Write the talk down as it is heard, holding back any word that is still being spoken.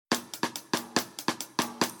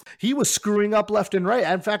he was screwing up left and right.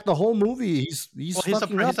 In fact, the whole movie, he's fucking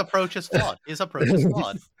up. His approach is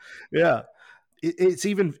flawed. Yeah. It's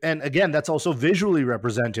even, and again, that's also visually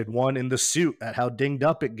represented. One in the suit, at how dinged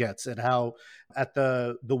up it gets, at how at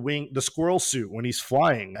the wing, the squirrel suit when he's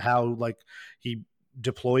flying, how like he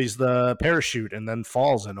deploys the parachute and then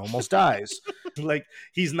falls and almost dies. Like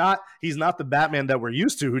he's not the Batman that we're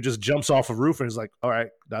used to, who just jumps off a roof and is like, all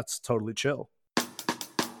right, that's totally chill.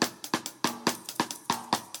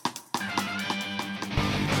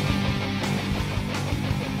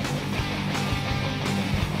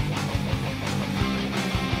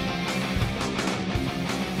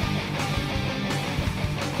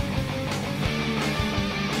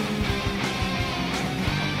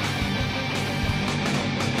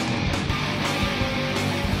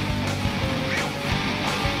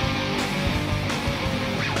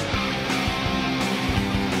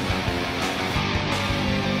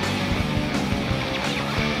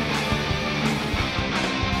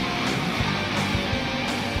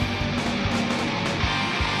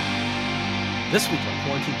 This week on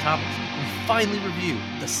Quarantine Comics, we finally review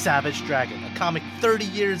The Savage Dragon, a comic 30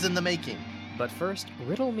 years in the making. But first,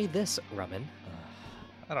 riddle me this, Rumman.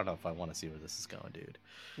 I don't know if I want to see where this is going, dude.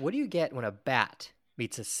 What do you get when a bat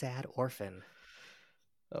meets a sad orphan?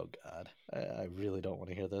 Oh, God. I really don't want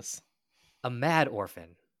to hear this. A mad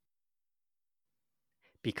orphan.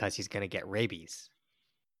 Because he's going to get rabies.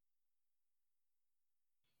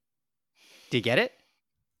 Do you get it?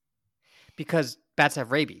 Because bats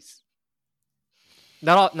have rabies.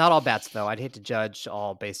 Not all bats, though. I'd hate to judge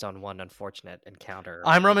all based on one unfortunate encounter.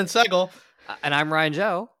 I'm Roman Segel. And I'm Ryan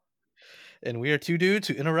Joe. And we are two dudes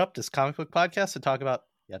who interrupt this comic book podcast to talk about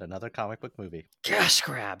yet another comic book movie. Cash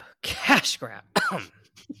grab. Cash grab.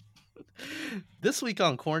 This week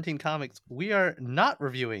on Quarantine Comics, we are not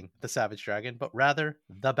reviewing The Savage Dragon, but rather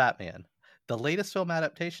The Batman, the latest film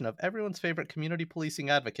adaptation of everyone's favorite community policing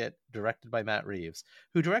advocate, directed by Matt Reeves,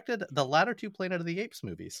 who directed the latter two Planet of the Apes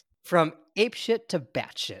movies. From apeshit to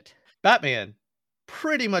batshit. Batman,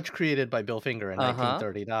 pretty much created by Bill Finger in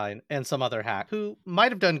 1939, and some other hack who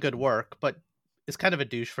might have done good work, but is kind of a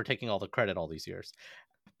douche for taking all the credit all these years.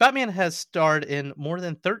 Batman has starred in more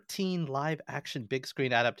than 13 live-action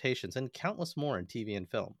big-screen adaptations and countless more in TV and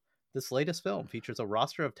film. This latest film features a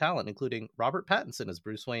roster of talent, including Robert Pattinson as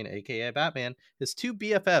Bruce Wayne, aka Batman, his two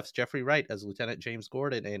BFFs, Jeffrey Wright as Lieutenant James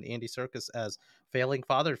Gordon and Andy Serkis as failing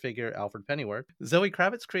father figure Alfred Pennyworth. Zoe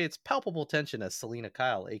Kravitz creates palpable tension as Selina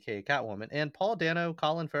Kyle, aka Catwoman, and Paul Dano,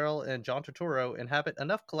 Colin Farrell, and John Turturro inhabit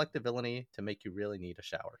enough collective villainy to make you really need a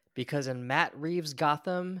shower. Because in Matt Reeves'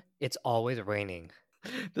 Gotham, it's always raining.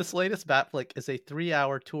 This latest Bat flick is a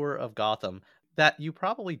 3-hour tour of Gotham that you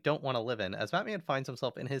probably don't want to live in, as Batman finds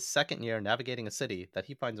himself in his second year navigating a city that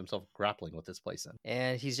he finds himself grappling with his place in.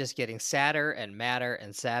 And he's just getting sadder and madder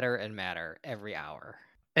and sadder and madder every hour.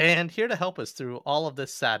 And here to help us through all of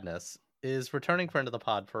this sadness is returning friend of the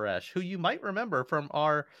pod, Paresh, who you might remember from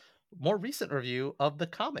our more recent review of the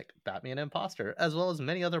comic Batman Imposter, as well as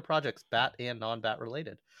many other projects Bat and non-Bat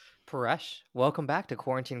related. Paresh, welcome back to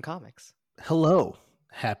Quarantine Comics. Hello.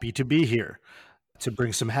 Happy to be here to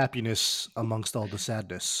bring some happiness amongst all the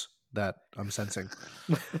sadness that I'm sensing.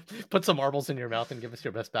 Put some marbles in your mouth and give us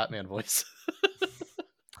your best Batman voice.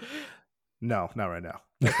 No, not right now.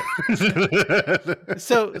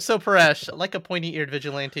 So Paresh, like a pointy-eared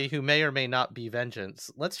vigilante who may or may not be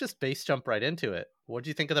vengeance, let's just base jump right into it. What do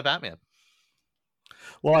you think of the Batman?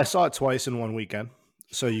 Well, I saw it twice in one weekend,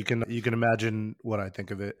 so you can imagine what I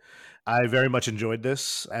think of it. I very much enjoyed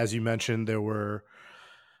this. As you mentioned, there were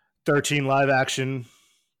 13 live action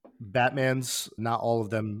Batmans, not all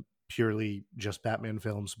of them purely just Batman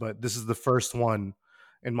films, but this is the first one,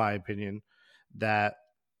 in my opinion, that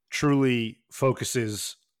truly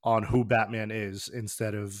focuses on who Batman is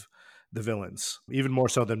instead of the villains, even more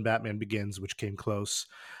so than Batman Begins, which came close,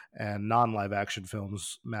 and non-live action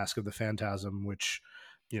films, Mask of the Phantasm, which,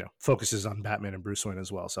 focuses on Batman and Bruce Wayne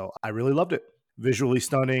as well. So I really loved it. Visually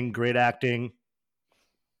stunning, great acting,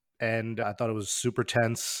 and I thought it was super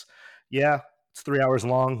tense. Yeah, it's 3 hours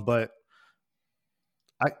long, but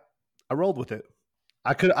I rolled with it.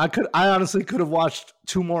 I honestly could have watched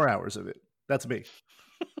 2 more hours of it. That's me.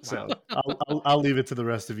 So I'll leave it to the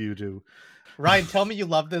rest of you to. Ryan, tell me you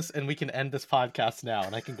love this, and we can end this podcast now,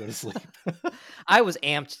 and I can go to sleep. I was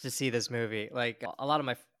amped to see this movie. Like a lot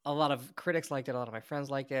of critics liked it, a lot of my friends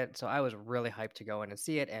liked it, so I was really hyped to go in and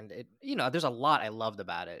see it. And it, there's a lot I loved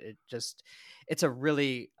about it. It's a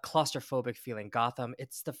really claustrophobic feeling Gotham.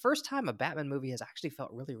 It's the first time a Batman movie has actually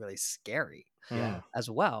felt really, really scary as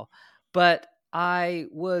well. But I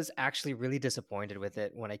was actually really disappointed with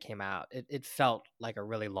it when it came out. It felt like a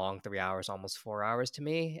really long 3 hours, almost 4 hours to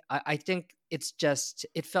me. I think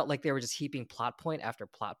it felt like they were just heaping plot point after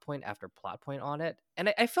plot point after plot point on it.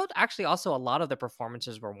 And I felt actually also a lot of the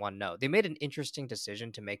performances were one note. They made an interesting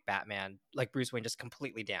decision to make Batman, like Bruce Wayne, just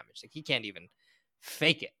completely damaged. Like he can't even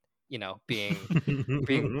fake it,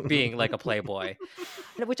 being like a playboy,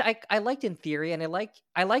 which I liked in theory, and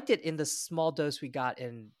I liked it in the small dose we got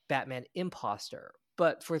in Batman Imposter.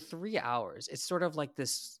 But for 3 hours, it's sort of like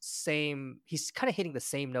this same. He's kind of hitting the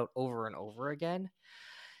same note over and over again.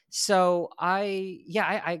 So I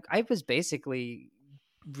was basically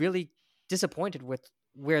really disappointed with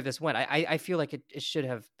where this went. I feel like it should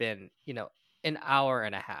have been an hour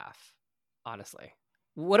and a half. Honestly,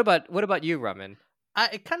 what about you, Raman?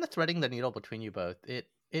 I kind of threading the needle between you both.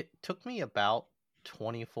 It took me about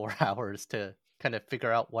 24 hours to kind of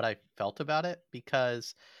figure out what I felt about it,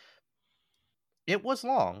 because it was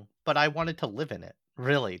long, but I wanted to live in it.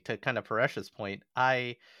 Really, to kind of Paresh's point,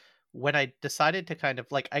 when I decided to kind of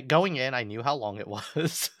like going in, I knew how long it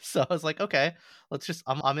was, so I was like, okay,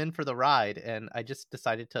 I'm in for the ride, and I just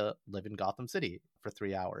decided to live in Gotham City for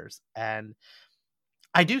 3 hours, and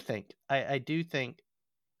I do think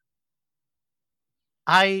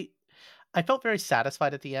I felt very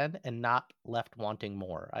satisfied at the end and not left wanting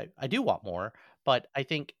more. I do want more, but I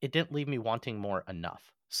think it didn't leave me wanting more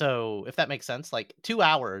enough. So if that makes sense, like 2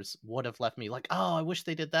 hours would have left me like, oh, I wish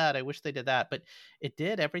they did that. I wish they did that. But it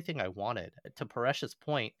did everything I wanted. To Paresh's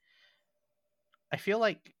point, I feel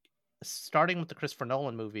like starting with the Christopher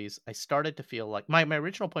Nolan movies, I started to feel like my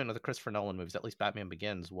original point with the Christopher Nolan movies, at least Batman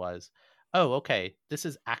Begins, was, oh, okay, this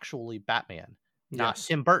is actually Batman, not Yes.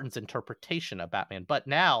 Tim Burton's interpretation of Batman. But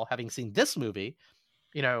now, having seen this movie,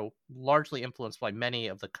 largely influenced by many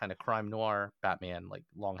of the kind of crime noir Batman, like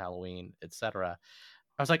Long Halloween, etc.,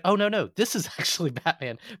 I was like, oh, no, this is actually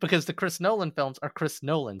Batman, because the Chris Nolan films are Chris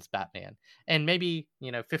Nolan's Batman. And maybe,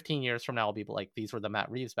 15 years from now, I'll be like, these were the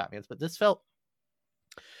Matt Reeves Batmans. But this felt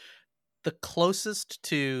the closest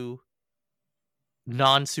to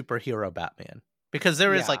non-superhero Batman, because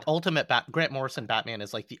there is like ultimate Grant Morrison Batman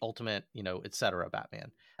is like the ultimate, etc.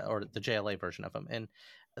 Batman, or the JLA version of him. And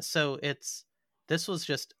so this was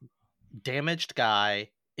just damaged guy.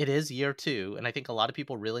 It is year 2, and I think a lot of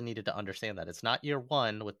people really needed to understand that it's not year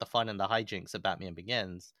 1 with the fun and the hijinks of Batman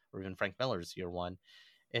Begins, or even Frank Miller's year 1.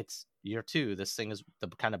 It's year 2. This thing is the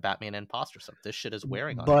kind of Batman imposter stuff. This shit is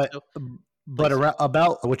wearing on it. But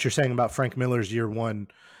about what you're saying about Frank Miller's year 1,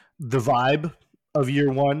 the vibe of year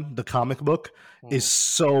 1, the comic book, is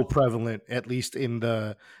so prevalent, at least in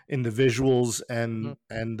the visuals and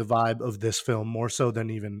the vibe of this film, more so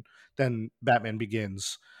than Batman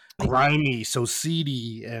Begins. Grimy, so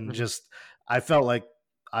seedy, and just I felt like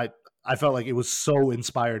it was so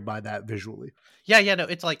inspired by that visually. Yeah, no,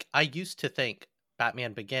 it's like I used to think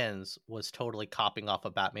Batman Begins was totally copying off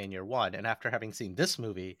of Batman Year 1, and after having seen this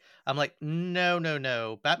movie, I'm like,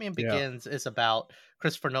 no. Batman Begins is about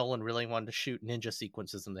Christopher Nolan really wanted to shoot ninja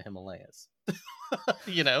sequences in the Himalayas.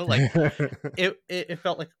 Like it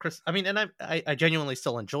felt like Chris. I mean, and I genuinely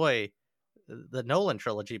still enjoy the Nolan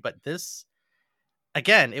trilogy, but this,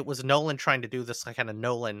 again, it was Nolan trying to do this kind of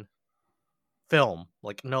Nolan film,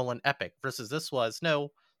 like Nolan epic, versus this was,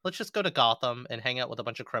 no, let's just go to Gotham and hang out with a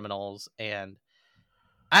bunch of criminals. And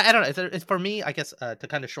I don't know. It's for me, I guess, to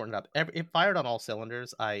kind of shorten it up, it fired on all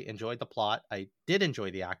cylinders. I enjoyed the plot. I did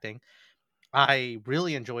enjoy the acting. I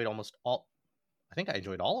really enjoyed I think I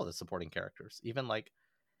enjoyed all of the supporting characters, even like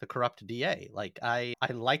the corrupt DA. Like I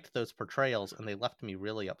liked those portrayals, and they left me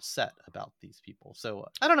really upset about these people. So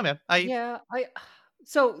I don't know, man.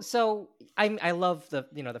 So I love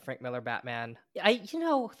the Frank Miller Batman. I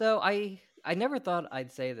never thought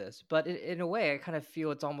I'd say this, but in a way, I kind of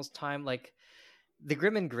feel it's almost time, like the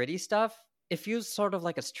grim and gritty stuff. It feels sort of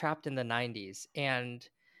like it's trapped in the 90s, and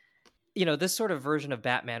this sort of version of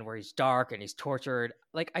Batman where he's dark and he's tortured.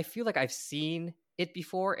 Like I feel like I've seen it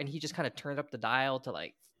before, and he just kind of turned up the dial to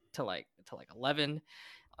like 11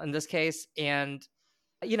 in this case, and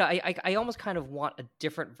I almost kind of want a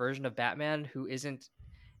different version of Batman who isn't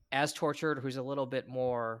as tortured, who's a little bit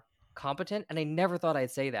more competent. And I never thought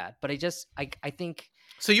I'd say that, but I think.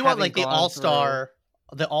 So you want like the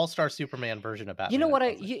all-star Superman version of Batman? You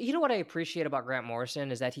know what I appreciate about Grant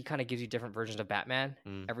Morrison is that he kind of gives you different versions of Batman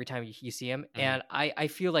every time you see him, and I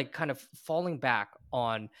feel like kind of falling back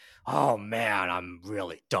on, oh man, I'm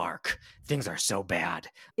really dark. Things are so bad.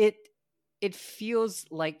 It feels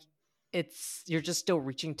like you're just still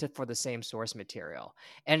reaching for the same source material,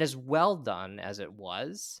 and as well done as it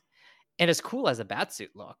was, and as cool as the Batsuit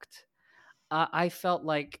looked, I felt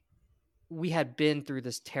like we had been through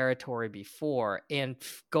this territory before, and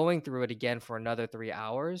going through it again for another 3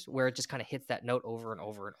 hours where it just kind of hits that note over and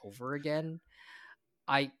over and over again,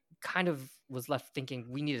 I kind of was left thinking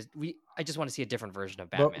I just want to see a different version of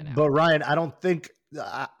Batman now. But Ryan, I don't think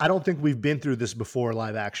we've been through this before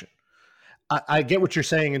live action. I get what you're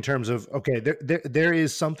saying in terms of, okay, there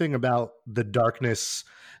is something about the darkness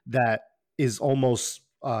that is almost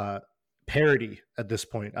parody at this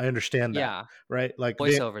point. I understand that. Yeah. Right? Like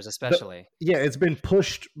voiceovers, especially. It's been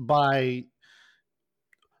pushed by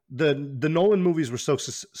the Nolan movies were so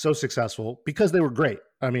successful because they were great.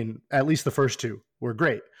 I mean, at least the first two were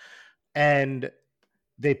great. And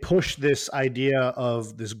they pushed this idea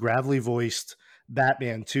of this gravelly voiced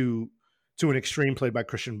Batman to an extreme, played by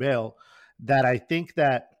Christian Bale, that I think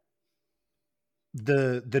that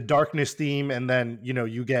the darkness theme, and then, you know,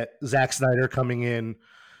 you get Zack Snyder coming in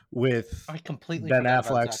with Ben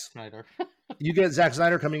Affleck's. You get Zack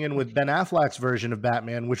Snyder coming in with Ben Affleck's version of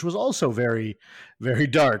Batman, which was also very, very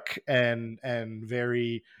dark and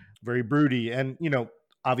very, very broody. And, you know,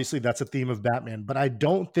 obviously that's a theme of Batman, but I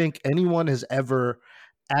don't think anyone has ever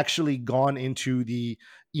actually gone into the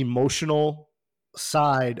emotional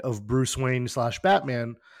side of Bruce Wayne /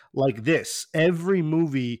 Batman like this. Every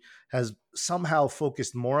movie has somehow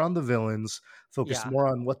focused more on the villains, focused more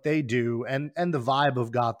on what they do, and the vibe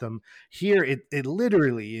of Gotham. Here, it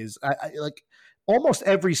literally is. I like almost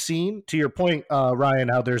every scene. To your point, Ryan,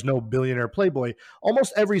 how there's no billionaire playboy.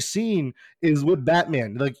 Almost every scene is with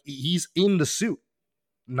Batman. Like, he's in the suit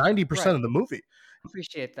 90% of the movie.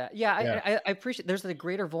 Appreciate that. Yeah. I appreciate there's a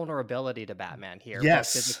greater vulnerability to Batman here,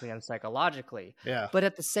 yes, both physically and psychologically. Yeah. But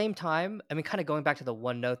at the same time, I mean, kind of going back to the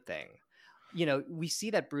one note thing, you know, we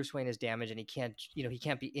see that Bruce Wayne is damaged and he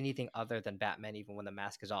can't be anything other than Batman even when the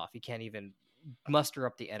mask is off. He can't even muster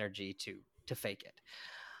up the energy to fake it.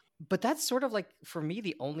 But that's sort of like, for me,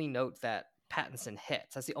 the only note that Pattinson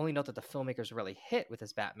hits. That's the only note that the filmmakers really hit with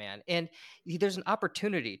his Batman. And there's an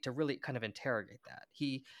opportunity to really kind of interrogate that.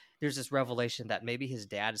 There's this revelation that maybe his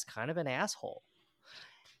dad is kind of an asshole.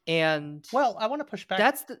 And well, I want to push back.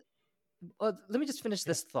 Let me just finish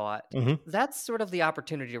this thought. Mm-hmm. That's sort of the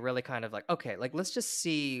opportunity to really kind of like, okay, like, let's just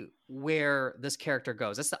see where this character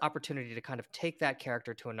goes. That's the opportunity to kind of take that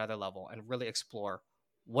character to another level and really explore,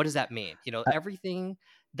 what does that mean? You know, everything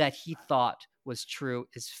that he thought was true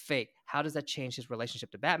is fake. How does that change his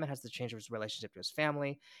relationship to Batman? How does that change his relationship to his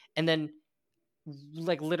family? And then,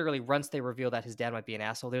 like, literally once they reveal that his dad might be an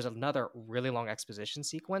asshole, there's another really long exposition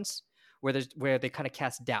sequence where they kind of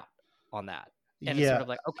cast doubt on that. And it's sort of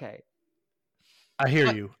like, okay, I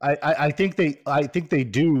hear you. I think they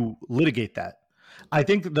do litigate that. I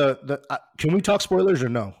think can we talk spoilers or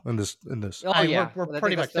no in this? Oh yeah, we're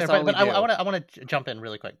pretty much there. But I want to jump in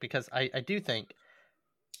really quick because I do think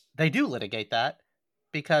they do litigate that,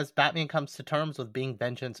 because Batman comes to terms with being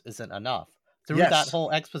vengeance isn't enough through that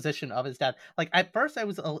whole exposition of his dad. Like, at first I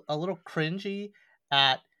was a little cringy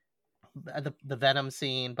at the Venom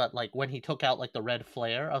scene, but like when he took out like the red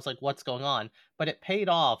flare, I was like, what's going on? But it paid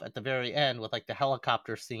off at the very end with like the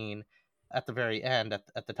helicopter scene at the very end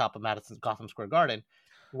at the top of Gotham Square Garden,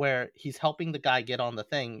 where he's helping the guy get on the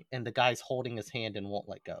thing and the guy's holding his hand and won't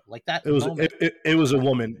let go. Like that. It was a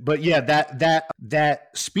woman, but yeah, that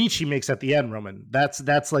speech he makes at the end, Roman,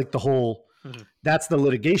 that's like the whole, that's the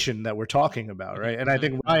litigation that we're talking about. Right. And I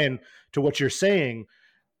think, Ryan, to what you're saying,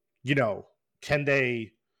 you know, can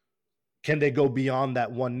they go beyond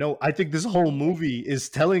that one note? I think this whole movie is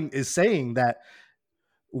saying that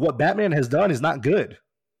what Batman has done is not good.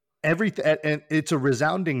 Everything, and it's a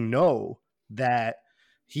resounding no, that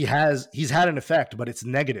he's had an effect, but it's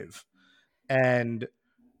negative. And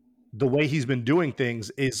the way he's been doing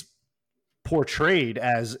things is portrayed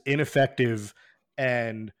as ineffective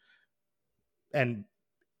and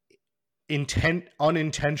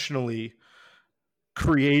unintentionally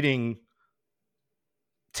creating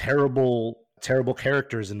terrible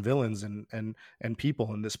characters and villains and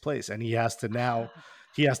people in this place. And he has to now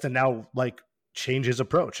like change his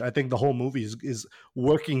approach. I think the whole movie is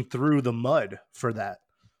working through the mud for that.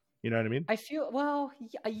 You know what I mean? I feel, well,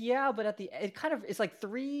 yeah, but it's like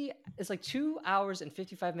 2 hours and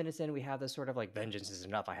 55 minutes in, we have this sort of like, vengeance is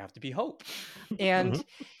enough, I have to be hope. And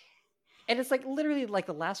and it's like literally like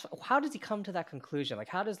the last, how does he come to that conclusion? Like,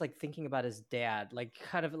 how does like thinking about his dad, like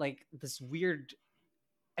kind of like this weird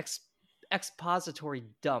expository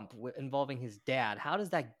dump involving his dad, how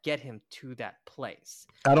does that get him to that place?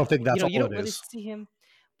 I don't think that's you don't all it really is. see him.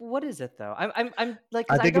 What is it though? I'm like,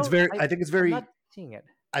 I think it's very I'm not seeing it.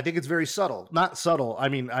 I think it's very subtle. Not subtle. I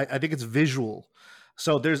mean, I think it's visual.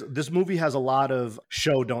 So this movie has a lot of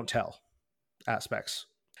show don't tell aspects.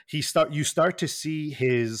 You start to see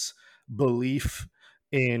his belief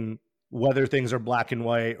in whether things are black and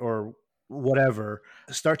white or whatever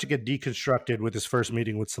start to get deconstructed with his first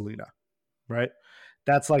meeting with Selena, right?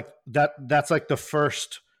 That's like the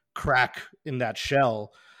first crack in that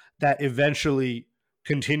shell that eventually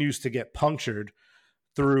continues to get punctured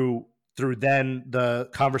through then the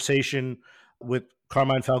conversation with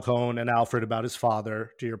Carmine Falcone and Alfred about his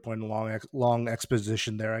father. To your point, long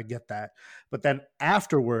exposition there. I get that, but then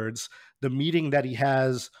afterwards, the meeting that he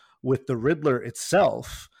has with the Riddler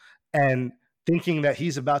itself, and thinking that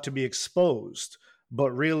he's about to be exposed,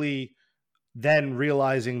 but really then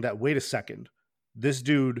realizing that, wait a second, this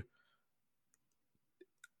dude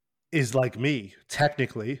is like me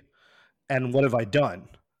technically, and what have I done?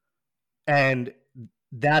 And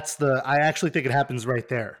I actually think it happens right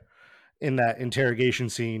there in that interrogation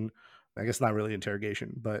scene. I guess not really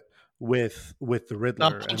interrogation, but with the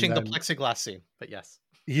Riddler. Not punching the plexiglass scene, but yes.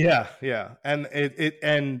 Yeah. And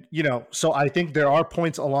and so I think there are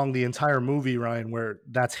points along the entire movie, Ryan, where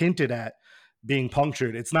that's hinted at being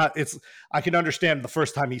punctured. I can understand the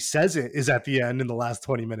first time he says it is at the end in the last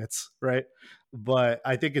 20 minutes, right? But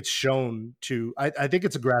I think it's shown to, I think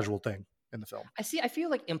it's a gradual thing in the film. I feel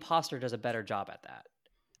like Imposter does a better job at that,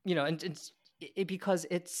 and because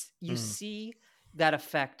you see that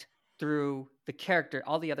effect through the character,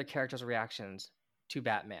 all the other characters' reactions to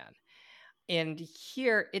Batman. And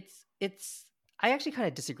here I actually kind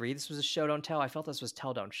of disagree. This was a show don't tell. I felt this was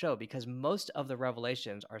tell don't show, because most of the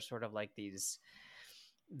revelations are sort of like these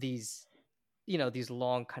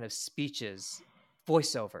long kind of speeches,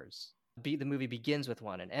 voiceovers. The movie begins with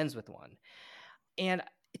one and ends with one. And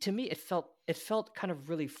to me, it felt kind of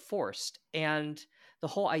really forced. And the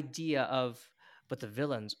whole idea of, but the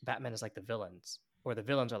villains, Batman is like the villains, or the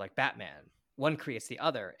villains are like Batman, one creates the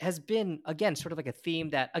other, has been, again, sort of like a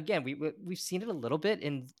theme that, again, we've seen it a little bit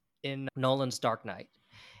in Nolan's Dark Knight,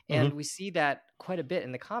 and we see that quite a bit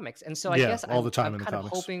in the comics. And so I guess all the time I'm in kind the of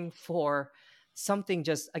comics. hoping for something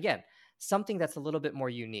something that's a little bit more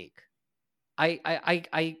unique.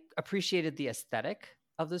 I appreciated the aesthetic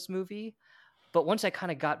of this movie, but once I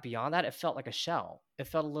kind of got beyond that, it felt like a shell. It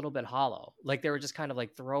felt a little bit hollow. Like they were just kind of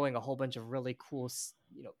like throwing a whole bunch of really cool,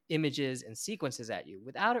 images and sequences at you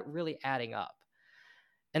without it really adding up.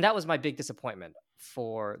 And that was my big disappointment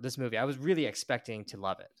for this movie. I was really expecting to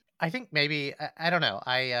love it. I think maybe, I don't know.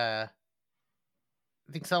 I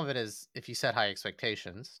think some of it is, if you set high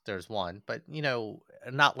expectations, there's one, but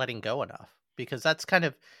not letting go enough, because that's kind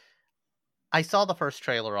of, I saw the first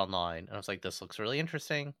trailer online and I was like, this looks really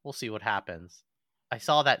interesting. We'll see what happens. I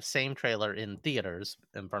saw that same trailer in theaters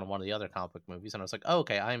in front of one of the other comic book movies, and I was like, oh,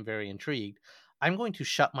 okay, I'm very intrigued. I'm going to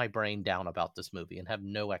shut my brain down about this movie and have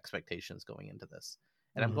no expectations going into this.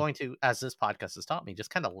 And I'm going to, as this podcast has taught me, just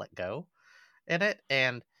kind of let go in it.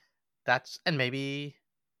 And so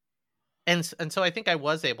I think I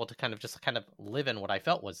was able to kind of live in what I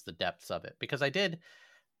felt was the depths of it, because I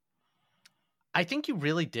think you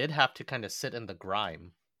really did have to kind of sit in the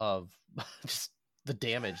grime of just the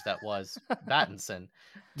damage that was Pattinson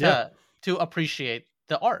to appreciate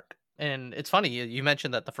the arc. And it's funny, you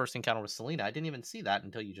mentioned that the first encounter with Selena. I didn't even see that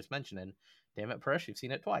until you just mentioned it. Damn it, Paresh, you've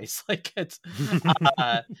seen it twice. Like it's,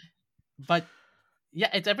 but yeah,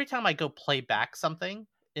 it's every time I go play back something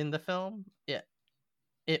in the film,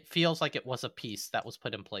 it feels like it was a piece that was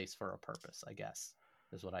put in place for a purpose, I guess,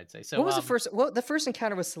 is what I'd say. So what was the first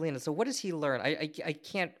encounter with Selena? So what does he learn? I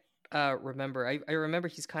can't remember. I remember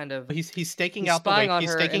he's kind of he's staking out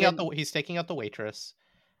the waitress,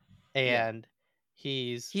 and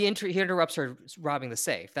he interrupts her robbing the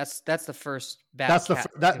safe. That's the first that's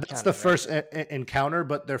the first encounter,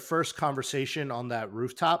 but their first conversation on that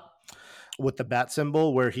rooftop with the bat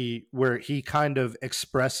symbol, where he kind of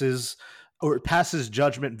expresses or passes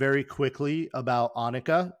judgment very quickly about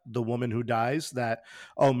Annika, the woman who dies, that,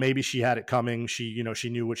 oh, maybe she had it coming. She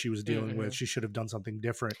knew what she was dealing with. She should have done something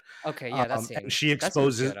different. Okay. Yeah. That's and she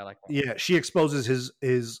exposes, she exposes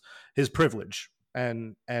his privilege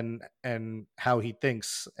and how he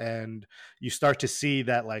thinks. And you start to see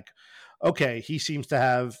that, like, okay, he seems to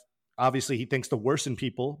have, obviously he thinks the worst in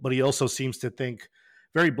people, but he also seems to think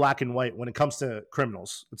very black and white when it comes to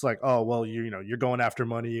criminals. It's like, oh, well, you're going after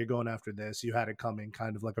money, you're going after this, you had it coming,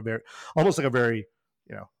 kind of like almost like a very,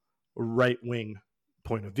 right wing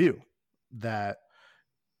point of view that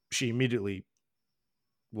she immediately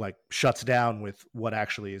like shuts down with what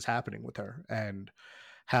actually is happening with her and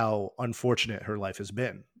how unfortunate her life has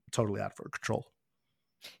been, totally out of her control.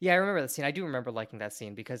 Yeah, I remember that scene. I do remember liking that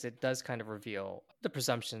scene because it does kind of reveal the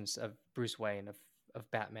presumptions of Bruce Wayne, of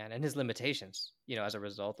Batman and his limitations, as a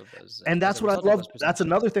result of those. And that's what I love. That's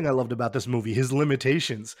another thing I loved about this movie, his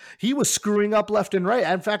limitations. He was screwing up left and right.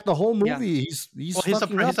 In fact, the whole movie,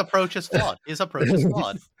 his approach is flawed. His approach is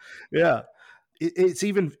flawed. Yeah. It's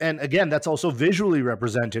even, and again, that's also visually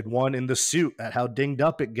represented. One in the suit, at how dinged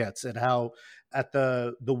up it gets, at how at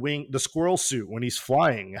the wing, the squirrel suit when he's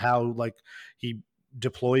flying, how like he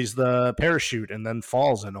deploys the parachute and then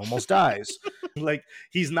falls and almost dies. Like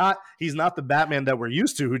he's not the Batman that we're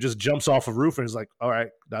used to, who just jumps off a roof and is like, all right,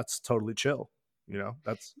 that's totally chill.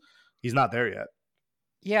 He's not there yet.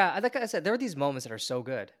 Yeah, like I said, there are these moments that are so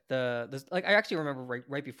good. Like I actually remember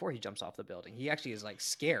right before he jumps off the building, he actually is like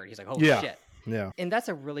scared. He's like, "Oh shit!" Yeah, and that's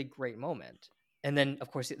a really great moment. And then,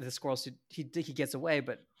 of course, the squirrel suit, he gets away,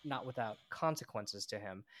 but not without consequences to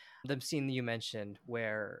him. The scene that you mentioned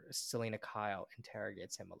where Selina Kyle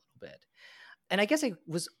interrogates him a little bit, and I guess I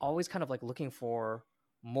was always kind of like looking for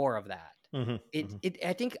more of that.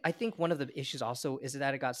 I think one of the issues also is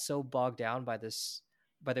that it got so bogged down by the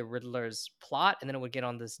Riddler's plot, and then it would get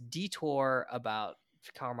on this detour about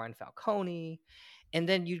Carmine Falcone, and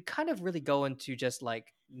then you'd kind of really go into just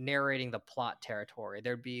like narrating the plot territory.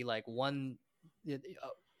 There'd be like one.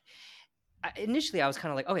 Initially, I was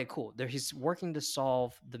kind of like, okay, cool. He's working to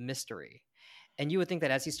solve the mystery, and you would think that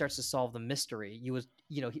as he starts to solve the mystery,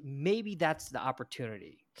 maybe that's the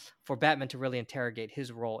opportunity for Batman to really interrogate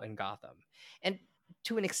his role in Gotham, and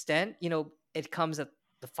to an extent, it comes at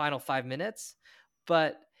the final 5 minutes.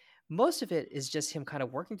 But most of it is just him kind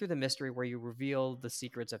of working through the mystery where you reveal the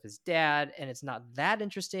secrets of his dad. And it's not that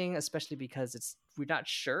interesting, especially because we're not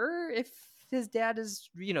sure if his dad is,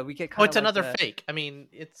 we get kind of it's another fake. I mean,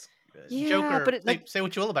 it's Joker. But say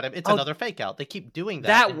what you will about him. It's another fake out. They keep doing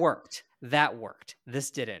that. That worked.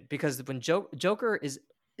 This didn't, because when Joker is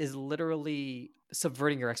literally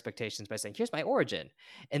subverting your expectations by saying, here's my origin,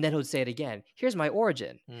 and then he'll say it again, here's my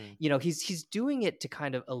origin. He's doing it to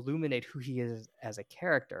kind of illuminate who he is as a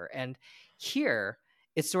character. And here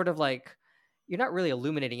it's sort of like you're not really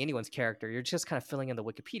illuminating anyone's character, you're just kind of filling in the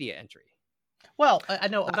Wikipedia entry. Well, I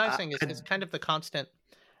know what I'm saying is kind of the constant,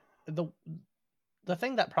 the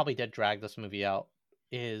thing that probably did drag this movie out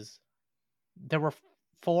is there were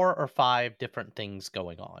 4 or 5 different things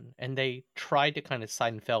going on, and they tried to kind of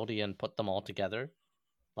Seinfeldian put them all together,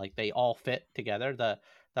 like they all fit together. The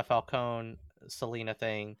Falcone Selina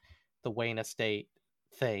thing, the Wayne Estate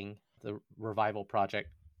thing, the revival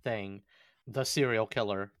project thing, the serial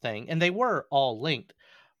killer thing, and they were all linked,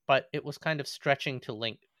 but it was kind of stretching to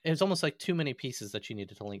link. It was almost like too many pieces that you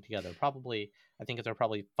needed to link together. Probably, I think there are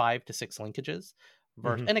probably 5 to 6 linkages.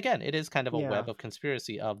 And again, it is kind of a web of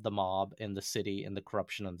conspiracy of the mob in the city and the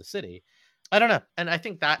corruption of the city. I don't know. And I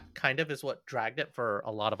think that kind of is what dragged it for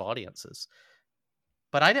a lot of audiences.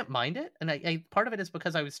 But I didn't mind it. And I part of it is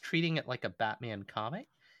because I was treating it like a Batman comic,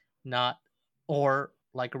 or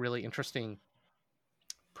like a really interesting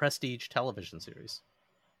prestige television series.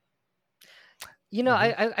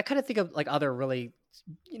 I kind of think of like other really,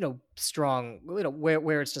 strong,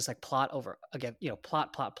 where it's just like plot over again,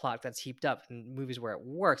 plot that's heaped up, and movies where it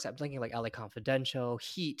works. I'm thinking like LA Confidential.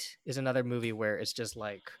 Heat is another movie where it's just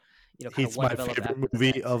like, Heat's my favorite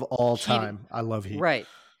movie of all time. I love Heat. Right.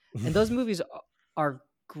 And those movies are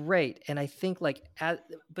great. And I think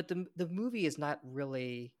but the movie is not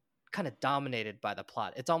really kind of dominated by the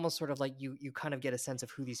plot. It's almost sort of like you kind of get a sense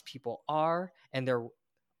of who these people are and their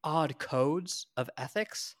odd codes of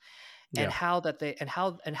ethics, and how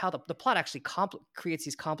the plot actually creates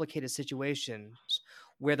these complicated situations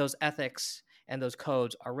where those ethics and those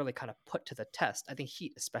codes are really kind of put to the test. I think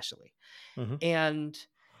Heat especially. And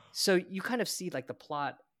so you kind of see like the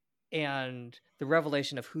plot and the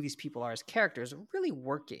revelation of who these people are as characters really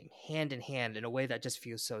working hand in hand in a way that just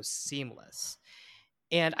feels so seamless.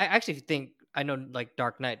 And I actually think, I know like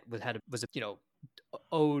Dark Knight was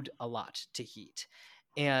owed a lot to Heat.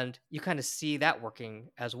 And you kind of see that working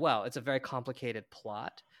as well. It's a very complicated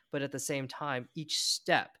plot, but at the same time, each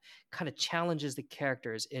step kind of challenges the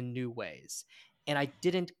characters in new ways. And I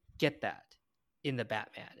didn't get that in the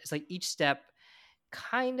Batman. It's like each step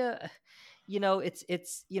kind of,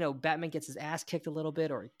 it's Batman gets his ass kicked a little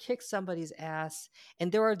bit, or he kicks somebody's ass.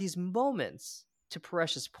 And there are these moments, to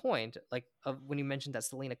Paresh's point, like of when you mentioned that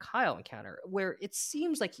Selina Kyle encounter, where it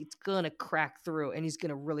seems like he's gonna crack through and he's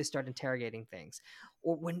gonna really start interrogating things,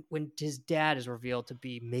 or when his dad is revealed to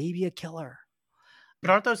be maybe a killer.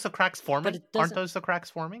 But aren't those the cracks forming? Aren't those the cracks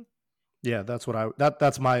forming? Yeah, that's what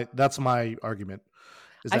that's my argument.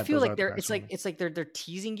 I feel like it's like they're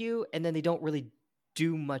teasing you, and then they don't really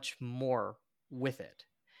do much more with it.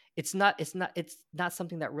 It's not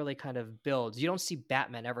something that really kind of builds. You don't see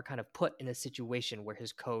Batman ever kind of put in a situation where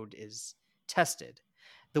his code is tested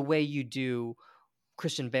the way you do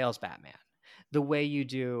Christian Bale's Batman, the way you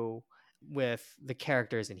do with the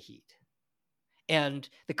characters in Heat. And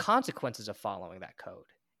the consequences of following that code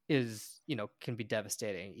is, can be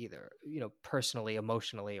devastating either, personally,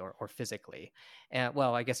 emotionally, or physically. And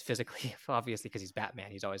well, I guess physically, obviously, because he's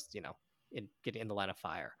Batman, he's always, getting in the line of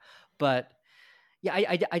fire. But yeah,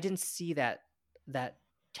 I didn't see that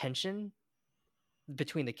tension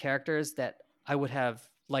between the characters that I would have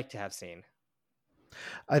liked to have seen.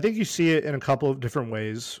 I think you see it in a couple of different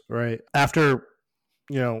ways, right? After,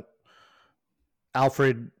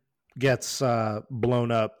 Alfred gets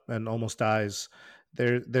blown up and almost dies,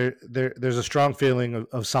 there's a strong feeling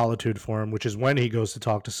of solitude for him, which is when he goes to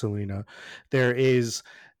talk to Selina. There is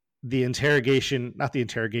the interrogation, not the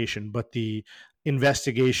interrogation, but the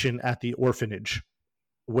investigation at the orphanage,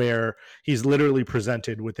 where he's literally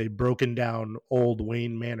presented with a broken down old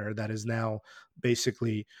Wayne Manor that is now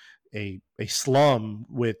basically a slum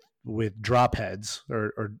with drop heads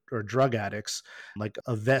or drug addicts, like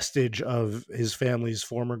a vestige of his family's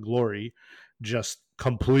former glory, just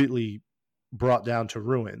completely brought down to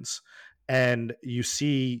ruins. And you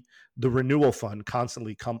see the renewal fund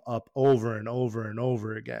constantly come up over and over and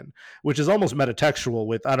over again, which is almost metatextual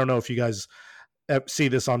with, I don't know if you guys see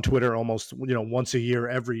this on Twitter almost, once a year,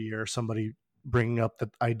 every year, somebody bringing up the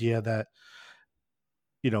idea that,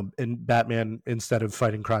 in Batman, instead of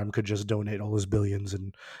fighting crime, could just donate all his billions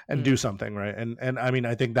and do something, right? And I mean,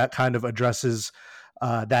 I think that kind of addresses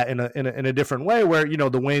that in a different way, where the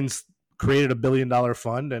Waynes created $1 billion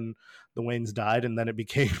fund and the Waynes died, and then it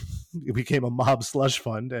became a mob slush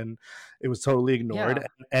fund, and it was totally ignored.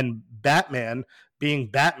 Yeah. And Batman,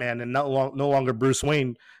 being Batman and no longer Bruce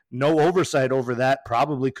Wayne, no oversight over that,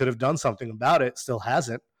 probably could have done something about it, still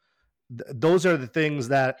hasn't. Those are the things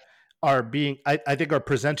that are being, I think, are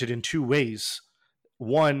presented in two ways.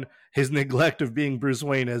 One, his neglect of being Bruce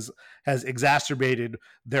Wayne has exacerbated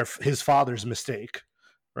his father's mistake,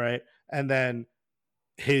 right? And then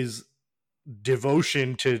his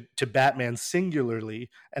devotion to Batman singularly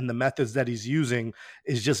and the methods that he's using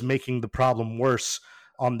is just making the problem worse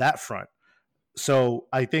on that front. So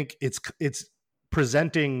I think it's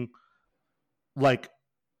presenting like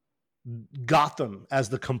Gotham as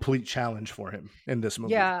the complete challenge for him in this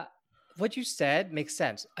movie. Yeah, what you said makes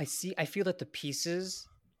sense. I feel that the pieces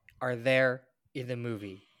are there in the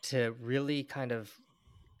movie to really kind of,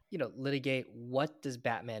 litigate what does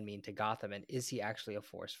Batman mean to Gotham, and is he actually a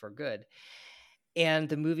force for good? And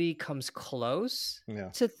the movie comes close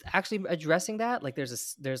to actually addressing that. Like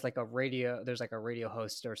there's like a radio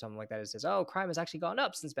host or something like that that says, "Oh, crime has actually gone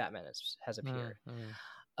up since Batman has appeared."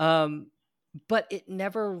 But it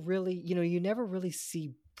never really, you never really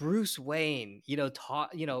see Bruce Wayne,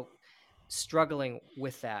 struggling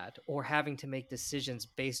with that or having to make decisions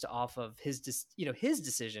based off of his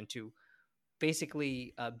decision to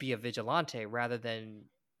basically be a vigilante rather than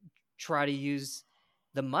try to use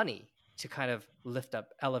the money to kind of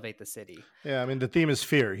elevate the city. Yeah, I mean, the theme is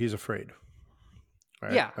fear. He's afraid.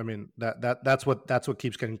 Right? Yeah. I mean, that's what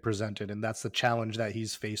keeps getting presented, and that's the challenge that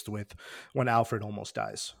he's faced with when Alfred almost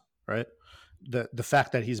dies, right? The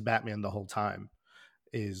fact that he's Batman the whole time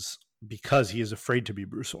is because he is afraid to be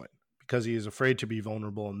Bruce Wayne, because he is afraid to be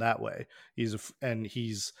vulnerable in that way. And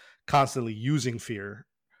he's constantly using fear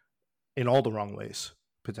in all the wrong ways,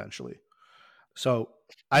 potentially. So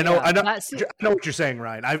I know what you're saying,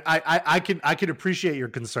 Ryan. I can appreciate your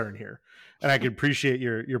concern here, and I can appreciate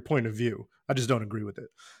your point of view. I just don't agree with it.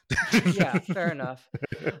 Yeah, fair enough.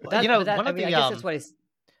 I guess that's what he's.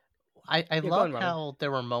 I love how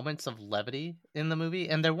there were moments of levity in the movie,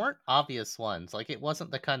 and there weren't obvious ones. Like, it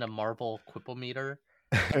wasn't the kind of Marvel quibble meter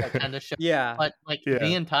that kind of show. Yeah, but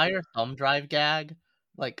the entire thumb drive gag,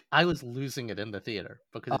 like, I was losing it in the theater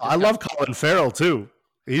because I love Colin Farrell too.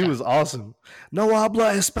 He was awesome. No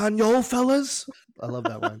habla español, fellas. I love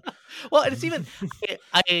that one. Well, it's even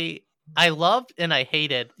I loved and I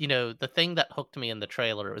hated, the thing that hooked me in the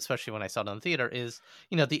trailer, especially when I saw it in the theater, is,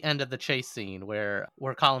 the end of the chase scene where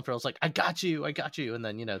Colin Farrell's like, I got you. And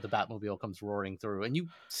then, the Batmobile comes roaring through and you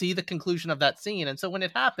see the conclusion of that scene. And so when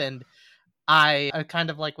it happened, I kind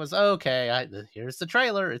of like was, okay, here's the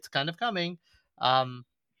trailer. It's kind of coming. And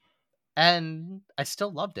I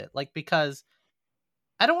still loved it. Like, because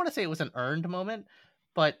I don't want to say it was an earned moment,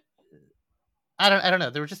 but I don't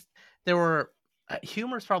know. There were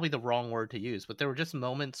humor is probably the wrong word to use, but there were just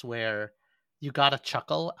moments where you got a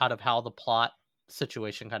chuckle out of how the plot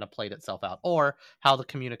situation kind of played itself out, or how the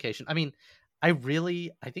communication. I mean, I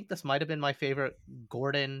think this might have been my favorite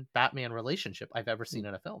Gordon Batman relationship I've ever seen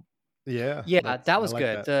in a film. Yeah, that was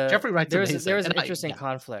good. Jeffrey Wright's there was an interesting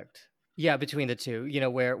conflict Yeah, between the two,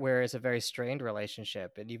 where it's a very strained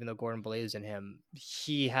relationship, and even though Gordon believes in him,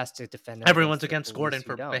 he has to defend him Everyone's against against the police Gordon who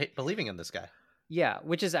for don't. believing in this guy. Yeah,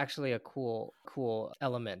 which is actually a cool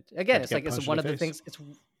element. Had Again, to it's get like it's punched in one the of the face.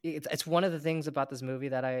 things. It's one of the things about this movie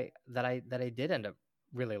that I did end up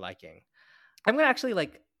really liking. I'm gonna actually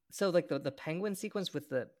the penguin sequence with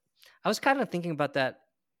the. I was kind of thinking about that,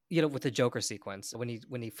 with the Joker sequence when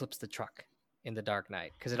he flips the truck in The Dark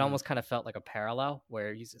Knight, because it almost kind of felt like a parallel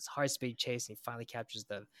where he's this high speed chase and he finally captures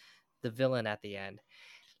the villain at the end.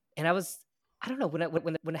 And I don't know, when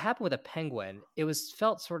it happened with a penguin,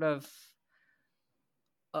 felt sort of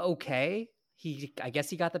okay. I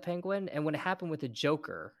guess he got the penguin, and when it happened with the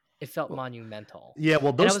Joker, it felt monumental. Yeah, well,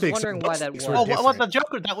 And I those was stakes, wondering why that stakes was. were Oh, what was the different.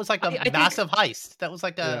 Joker? That was like a I think- massive heist. That was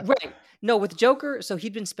like a Right. No, with Joker, so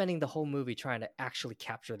he'd been spending the whole movie trying to actually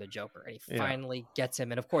capture the Joker, and he Yeah. finally gets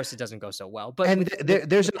him. And of course, it doesn't go so well. But And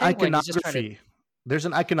there's with an Penguin, he's just trying to- iconography. There's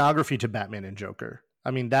an iconography to Batman and Joker.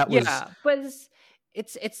 I mean, that was Yeah, but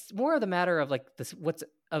it's more of the matter of like this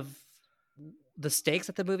of the stakes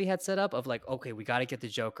that the movie had set up of like, okay, we got to get the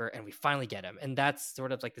Joker and we finally get him, and that's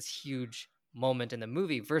sort of like this huge moment in the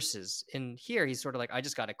movie. Versus in here, he's sort of like, I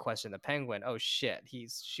just got to question the Penguin. Oh shit,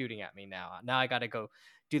 he's shooting at me now. Now I got to go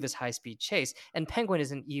do this high speed chase. And Penguin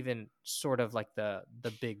isn't even sort of like the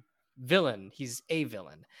big villain. He's a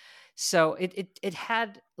villain. So it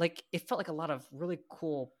had like, it felt like a lot of really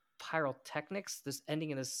cool pyrotechnics, this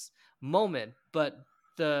ending in this moment, but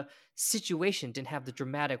the situation didn't have the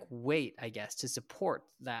dramatic weight, I guess, to support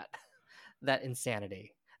that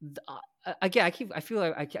insanity. Again, I feel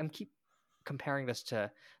like I'm keep comparing this to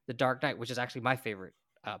The Dark Knight, which is actually my favorite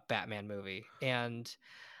Batman movie, and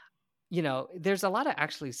there's a lot of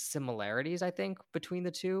actually similarities, I think, between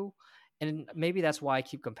the two, and maybe that's why I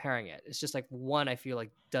keep comparing it. It's just like one I feel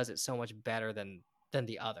like does it so much better than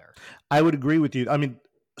the other. I would agree with you. I mean,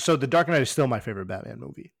 so The Dark Knight is still my favorite Batman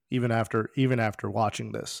movie, even after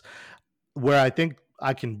watching this. Where I think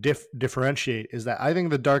I can differentiate is that I think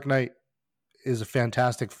The Dark Knight is a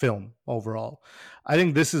fantastic film overall. I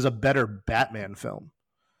think this is a better Batman film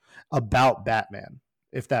about Batman,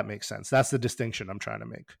 if that makes sense. That's the distinction I'm trying to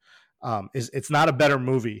make. It's not a better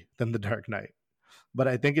movie than The Dark Knight, but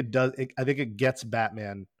I think it does. I think it gets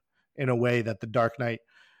Batman in a way that The Dark Knight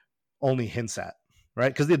only hints at. Right,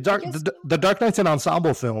 because the Dark Knight's an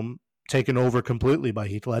ensemble film taken over completely by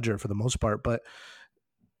Heath Ledger for the most part, but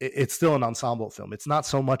it's still an ensemble film. It's not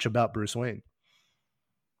so much about Bruce Wayne.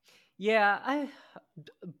 Yeah,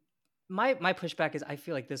 my pushback is I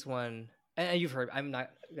feel like this one, and you've heard, I'm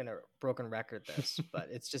not gonna broken record this, but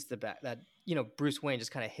it's just that Bruce Wayne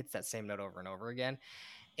just kind of hits that same note over and over again,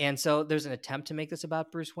 and so there's an attempt to make this about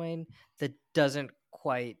Bruce Wayne that doesn't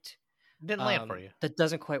quite. Didn't land for you. That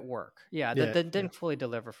doesn't quite work. Yeah, that didn't fully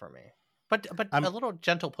deliver for me. But a little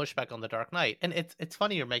gentle pushback on The Dark Knight, and it's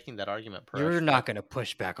funny you're making that argument. Paresh, you're not going to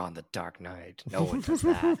push back on The Dark Knight. No one does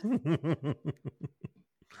that.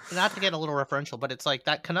 Not to get a little referential, but it's like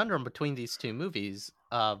that conundrum between these two movies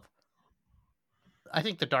of, I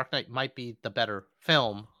think The Dark Knight might be the better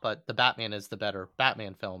film, but The Batman is the better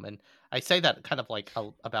Batman film, and I say that kind of like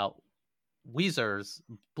about Weezer's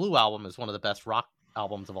Blue Album is one of the best rock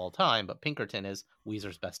albums of all time, but Pinkerton is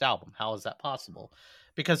Weezer's best album. How is that possible?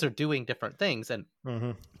 Because they're doing different things. And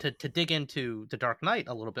to dig into The Dark Knight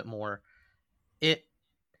a little bit more,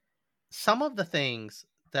 some of the things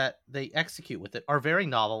that they execute with it are very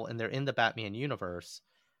novel and they're in the Batman universe,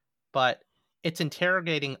 but it's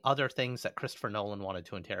interrogating other things that Christopher Nolan wanted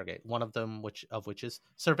to interrogate. One of them, which is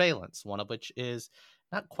surveillance. One of which is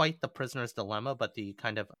not quite the prisoner's dilemma, but the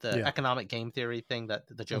kind of the economic game theory thing that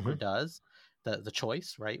the Joker does. The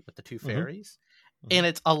choice, right, with the two fairies. And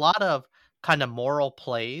it's a lot of kind of moral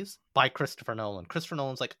plays by Christopher Nolan. Christopher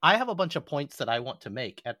Nolan's like, I have a bunch of points that I want to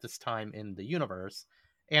make at this time in the universe,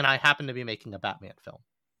 and I happen to be making a Batman film.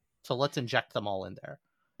 So let's inject them all in there.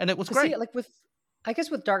 And it was great. See, like I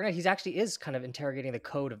guess with Dark Knight, he's actually is kind of interrogating the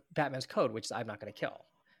code of Batman's code, which is I'm not going to kill.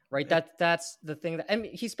 Right? That's the thing that, I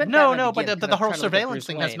mean, he spent but the whole surveillance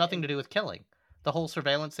thing has nothing to do with killing. The whole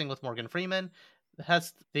surveillance thing with Morgan Freeman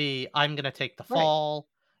has the I'm gonna take the fall.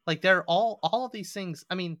 Right. Like they're all of these things.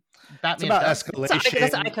 I mean, Batman it's about escalation.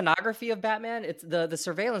 That's the iconography of Batman. It's the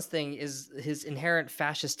surveillance thing is his inherent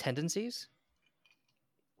fascist tendencies.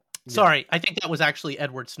 Sorry, I think that was actually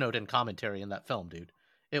Edward Snowden commentary in that film, dude.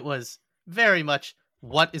 It was very much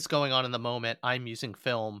what is going on in the moment. I'm using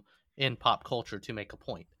film in pop culture to make a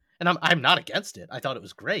point, and I'm not against it. I thought it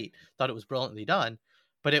was great. Thought it was brilliantly done.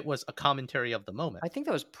 But it was a commentary of the moment. I think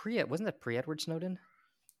that was wasn't that pre-Edward Snowden?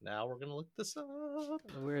 Now we're gonna look this up.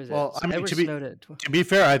 Where is it? Well, I mean, Edward Snowden. to be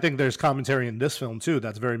fair, I think there's commentary in this film too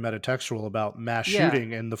that's very metatextual about mass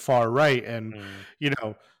shooting and the far right and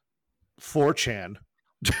 4chan.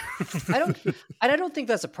 I don't think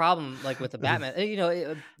that's a problem. Like with the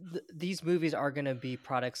Batman, these movies are going to be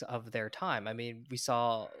products of their time. I mean, we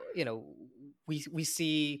saw, we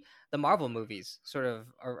see the Marvel movies sort of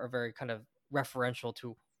are very kind of referential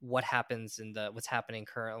to what happens in what's happening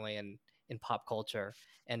currently in pop culture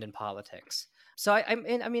and in politics. So I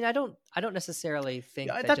mean, I don't necessarily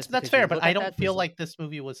think that's fair, but I don't feel like this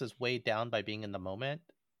movie was as weighed down by being in the moment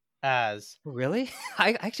as really.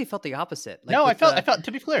 I actually felt the opposite. Like no, I felt,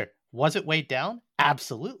 to be clear, was it weighed down?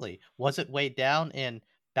 Absolutely. Was it weighed down in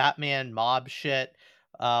Batman mob shit,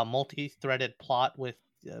 multi-threaded plot with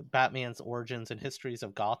Batman's origins and histories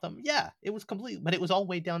of Gotham? Yeah, it was complete, but it was all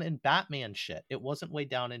weighed down in Batman shit. It wasn't weighed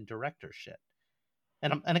down in director shit.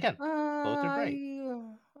 And again, both are great.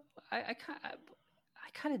 I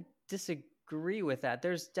kind of disagree with that.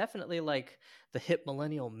 There's definitely like the hip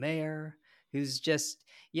millennial mayor who's just,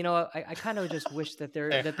 I kind of just wish that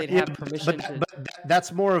they'd have permission but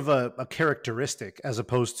that's more of a characteristic as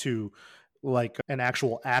opposed to like an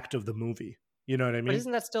actual act of the movie. You know what I mean? But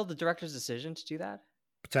isn't that still the director's decision to do that?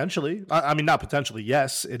 Potentially. I mean, not potentially.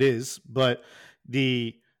 Yes, it is. But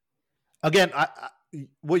again,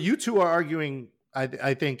 what you two are arguing,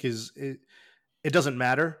 I think it doesn't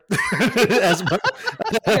matter as much.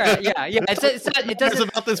 Yeah. It doesn't.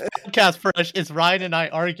 About this podcast, Fresh, is Ryan and I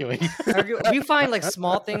arguing. We find like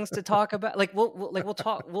small things to talk about. Like we'll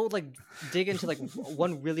talk. We'll like dig into like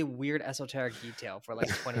one really weird esoteric detail for like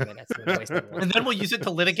 20 minutes, and then we'll use it to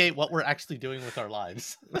litigate what we're actually doing with our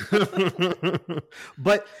lives.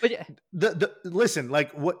 but listen,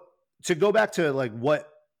 like what to go back to like what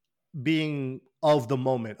being of the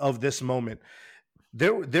moment of this moment.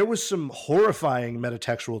 There was some horrifying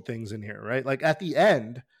metatextual things in here, right? Like at the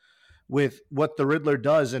end with what the Riddler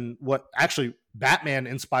does and what actually Batman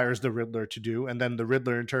inspires the Riddler to do. And then the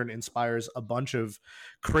Riddler in turn inspires a bunch of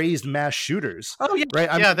crazed mass shooters. Oh yeah.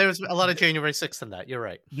 Right. There's a lot of January 6th in that. You're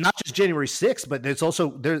right. Not just January 6th, but there's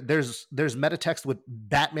also there's metatext with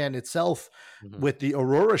Batman itself with the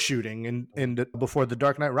Aurora shooting and before The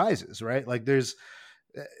Dark Knight Rises, right? Like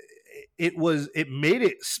it made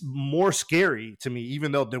it more scary to me,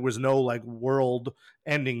 even though there was no like world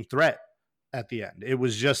ending threat at the end. It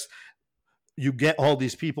was just, you get all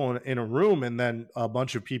these people in a room and then a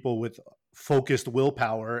bunch of people with focused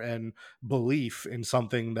willpower and belief in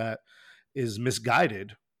something that is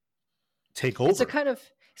misguided take over. It's kind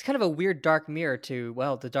of a weird dark mirror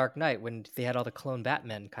to, The Dark Knight, when they had all the clone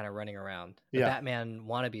Batmen kind of running around, the Batman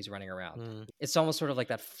wannabes running around. It's almost sort of like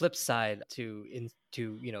that flip side to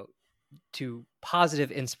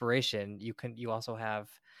positive inspiration. You also have,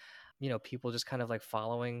 people just kind of like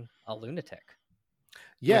following a lunatic.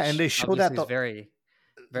 Yeah, and they show that is very,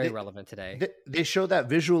 very relevant today. They show that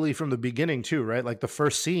visually from the beginning too, right? Like the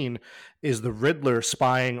first scene is the Riddler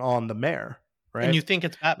spying on the mayor, right? And you think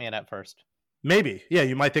it's Batman at first. Maybe. Yeah,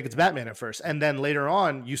 you might think it's Batman at first. And then later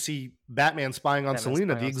on, you see Batman spying on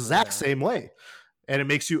Selina the exact same way. And it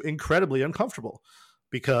makes you incredibly uncomfortable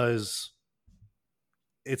because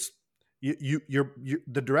it's you're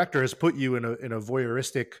the director has put you in a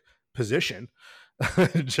voyeuristic position,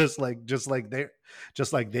 just like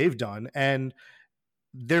they've done. And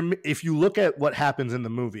if you look at what happens in the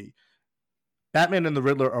movie, Batman and the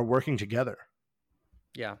Riddler are working together.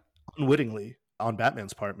 Yeah, unwittingly on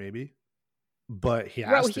Batman's part, maybe, but he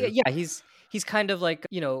has to. He's kind of like,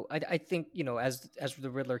 I think, as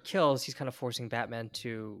the Riddler kills, he's kind of forcing Batman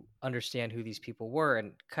to understand who these people were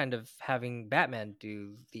and kind of having Batman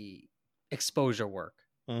do the exposure work,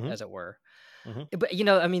 as it were. But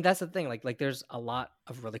I mean, that's the thing. Like there's a lot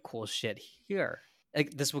of really cool shit here.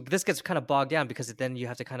 Like this gets kind of bogged down because then you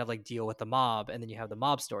have to kind of like deal with the mob, and then you have the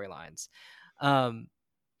mob storylines. And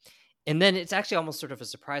then it's actually almost sort of a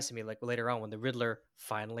surprise to me, like later on when the Riddler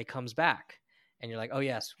finally comes back, and you're like, oh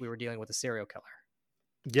yes, we were dealing with a serial killer.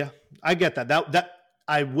 Yeah, I get that. That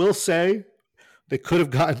I will say, they could have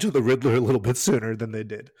gotten to the Riddler a little bit sooner than they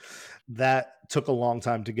did. That took a long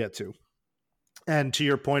time to get to. And to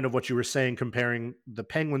your point of what you were saying, comparing the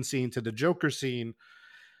Penguin scene to the Joker scene,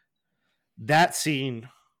 that scene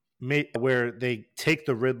where they take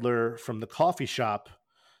the Riddler from the coffee shop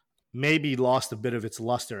maybe lost a bit of its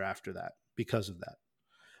luster after that because of that.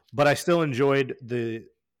 But I still enjoyed the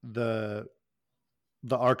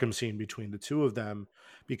Arkham scene between the two of them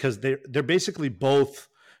because they're basically both,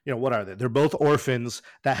 what are they? They're both orphans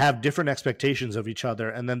that have different expectations of each other,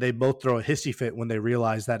 and then they both throw a hissy fit when they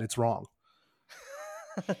realize that it's wrong.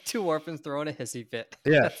 Two orphans throwing a hissy fit.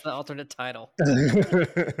 Yeah. That's the alternate title.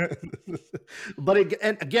 But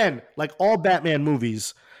again, like all Batman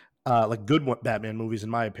movies, like good Batman movies, in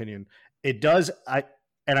my opinion, it does. I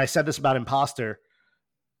said this about Imposter.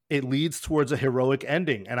 It leads towards a heroic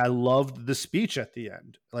ending, and I loved the speech at the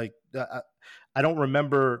end. Like I don't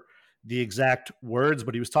remember the exact words,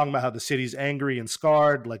 but he was talking about how the city's angry and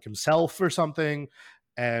scarred, like himself or something,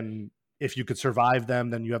 and if you could survive them,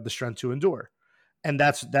 then you have the strength to endure. And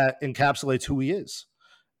that encapsulates who he is,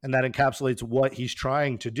 and that encapsulates what he's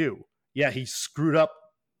trying to do. Yeah, he screwed up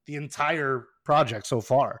the entire project so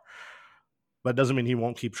far, but it doesn't mean he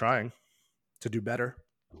won't keep trying to do better.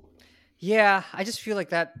 Yeah, I just feel like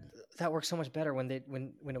that works so much better when it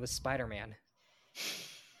was Spider-Man.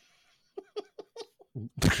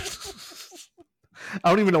 I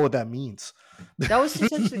don't even know what that means. That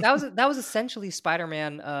was essentially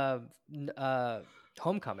Spider-Man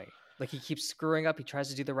Homecoming. Like, he keeps screwing up, he tries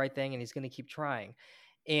to do the right thing, and he's going to keep trying.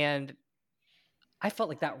 And I felt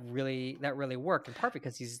like that really worked, in part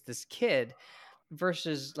because he's this kid,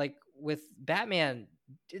 versus like with Batman,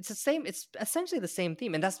 it's essentially the same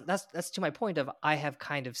theme. And that's to my point of, I have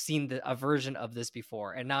kind of seen a version of this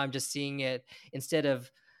before, and now I'm just seeing it, instead of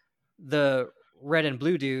the red and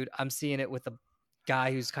blue dude, I'm seeing it with a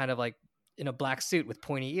guy who's kind of like in a black suit with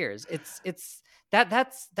pointy ears.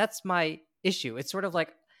 That's my issue. It's sort of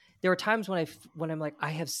like, there are times when I'm like, I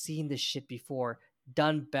have seen this shit before,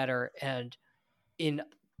 done better and in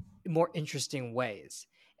more interesting ways,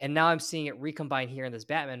 and now I'm seeing it recombined here in this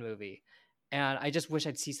Batman movie, and I just wish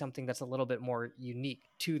I'd see something that's a little bit more unique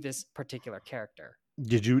to this particular character.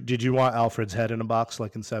 Did you want Alfred's head in a box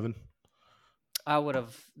like in Seven? That would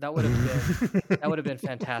have been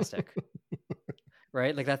fantastic.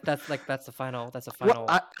 Right? Like that's the final. Well,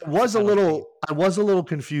 I was a little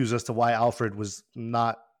confused as to why Alfred was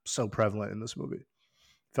not so prevalent in this movie.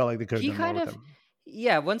 Felt like they could have done more with him.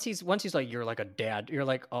 Yeah, once he's like, you're like a dad, you're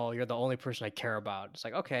like, oh, you're the only person I care about. It's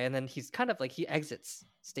like, okay, and then he's kind of like, he exits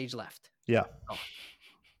stage left. Yeah. Oh.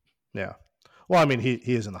 Yeah. Well, I mean, he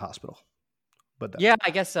is in the hospital. But yeah, I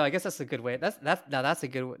guess so. I guess that's a good way. That's a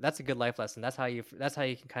good life lesson. That's how you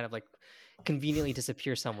can kind of like conveniently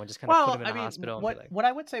disappear someone, just kind of put him in the hospital. What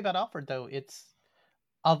I would say about Alfred, though, it's,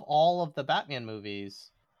 of all of the Batman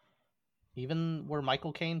movies, even where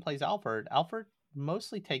Michael Caine plays Alfred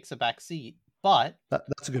mostly takes a back seat. But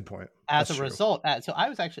that's a good point. As a result, so I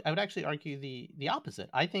would actually argue the opposite.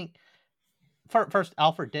 I think first,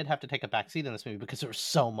 Alfred did have to take a back seat in this movie because there was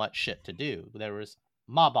so much shit to do. There was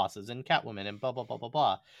mob bosses and Catwoman and blah blah blah blah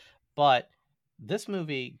blah. But this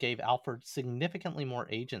movie gave Alfred significantly more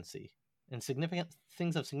agency and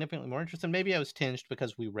significantly more interest. And maybe I was tinged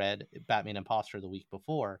because we read Batman Imposter the week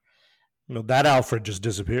before. No, that Alfred just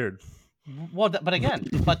disappeared. Well, but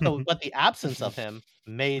the absence of him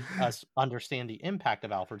made us understand the impact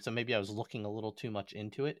of Alfred. So maybe I was looking a little too much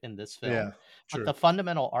into it in this film. Yeah, true. But the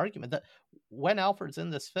fundamental argument that when Alfred's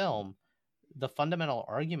in this film, the fundamental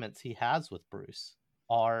arguments he has with Bruce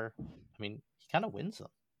are, I mean, he kind of wins them.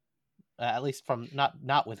 At least from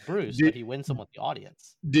not with Bruce, but he wins them with the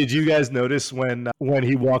audience. Did you guys notice when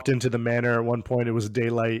he walked into the manor at one point, it was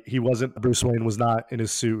daylight. Bruce Wayne was not in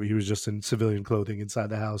his suit. He was just in civilian clothing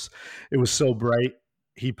inside the house. It was so bright,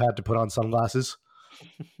 he had to put on sunglasses.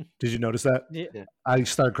 Did you notice that? Yeah. I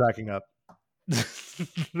started cracking up. So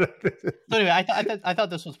anyway, I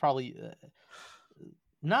thought this was probably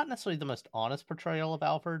not necessarily the most honest portrayal of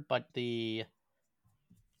Alfred, but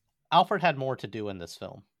Alfred had more to do in this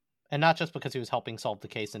film. And not just because he was helping solve the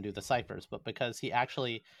case and do the ciphers, but because he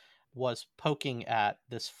actually was poking at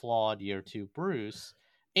this flawed year two Bruce.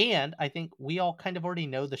 And I think we all kind of already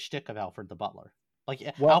know the shtick of Alfred the butler. Like,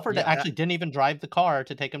 Alfred actually didn't even drive the car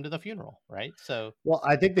to take him to the funeral, right? So, well,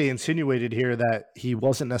 I think they insinuated here that he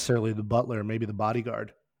wasn't necessarily the butler, maybe the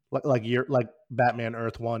bodyguard, like Batman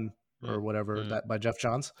Earth 1 or whatever, that by Jeff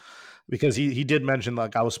Johns, because he did mention,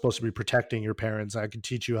 like, I was supposed to be protecting your parents. I could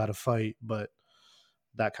teach you how to fight, but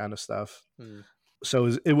that kind of stuff. So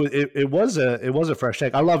it was a fresh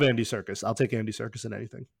take. I love Andy Serkis. I'll take Andy Serkis in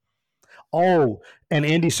anything. Oh, and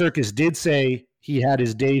Andy Serkis did say he had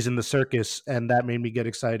his days in the circus, and that made me get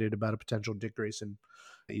excited about a potential Dick Grayson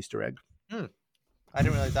Easter egg. I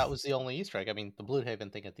didn't realize that was the only Easter egg. I mean, the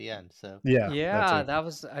Bloodhaven thing at the end. So yeah, that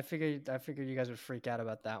was. I figured you guys would freak out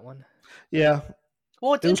about that one. Yeah.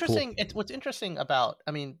 Well, it's interesting. Cool. What's interesting about.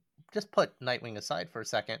 I mean, just put Nightwing aside for a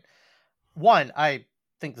second. One, I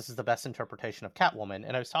think this is the best interpretation of Catwoman,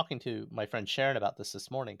 and I was talking to my friend Sharon about this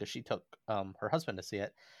morning because she took her husband to see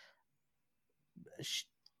it.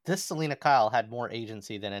 This Selina Kyle had more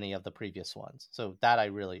agency than any of the previous ones, so that I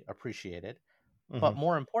really appreciated. But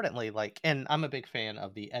more importantly, like, and I'm a big fan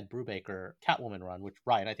of the Ed Brubaker Catwoman run, which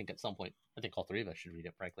Ryan, I think at some point, I think all three of us should read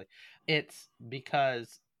it, frankly. It's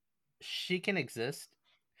because she can exist.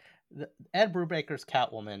 Ed Brubaker's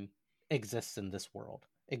Catwoman exists in this world,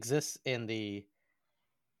 exists in the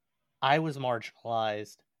I was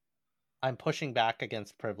marginalized, I'm pushing back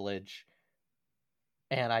against privilege,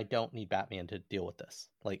 and I don't need Batman to deal with this.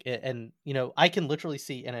 Like, and you know, I can literally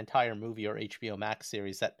see an entire movie or HBO Max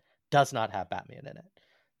series that does not have Batman in it,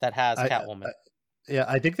 that has Catwoman.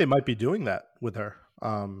 I think they might be doing that with her.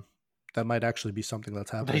 That might actually be something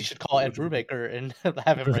that's happening. They should call Ed Brubaker and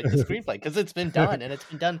have him write the screenplay, because it's been done, and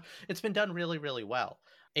it's been done really, really well.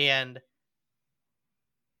 And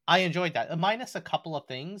I enjoyed that. Minus a couple of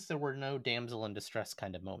things, there were no damsel in distress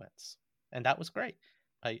kind of moments, and that was great.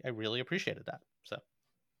 I really appreciated that. So,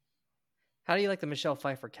 how do you like the Michelle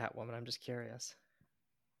Pfeiffer Catwoman? I'm just curious.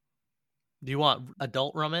 Do you want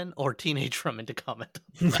adult Roman or teenage Roman to comment?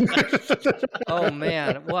 Oh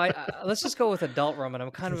man, well, let's just go with adult Roman. I'm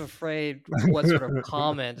kind of afraid what sort of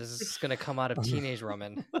comment is going to come out of teenage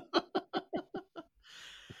Roman.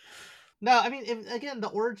 No, I mean, again, the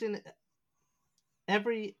origin.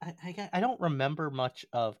 I don't remember much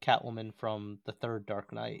of Catwoman from the third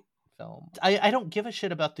Dark Knight film. I don't give a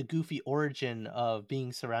shit about the goofy origin of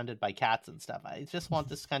being surrounded by cats and stuff. I just want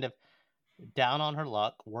this kind of down on her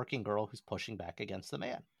luck working girl who's pushing back against the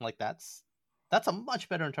man. Like, that's a much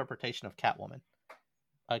better interpretation of Catwoman.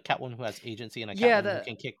 A Catwoman who has agency and a Catwoman who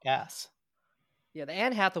can kick ass. Yeah, the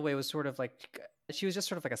Anne Hathaway was sort of like, she was just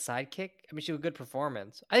sort of like a sidekick. I mean, she was a good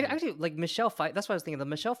performance. I actually like Michelle Pfeiffer. That's what I was thinking. The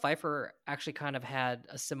Michelle Pfeiffer actually kind of had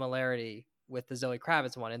a similarity with the Zoe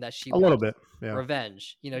Kravitz one, in that she a little bit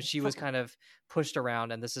revenge. You know, she was kind of pushed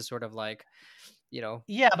around, and this is sort of like, you know.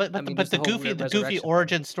 Yeah, but the goofy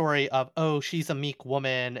origin story of, oh, she's a meek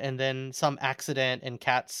woman, and then some accident and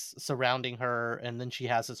cats surrounding her, and then she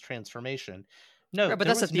has this transformation. No, right, but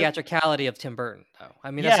that's the theatricality of Tim Burton, though.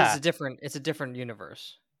 I mean, it's a different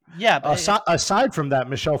universe. Yeah, but aside from that,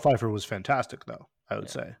 Michelle Pfeiffer was fantastic, though, I would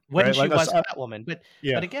say. When she was Catwoman. But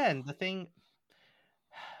again, the thing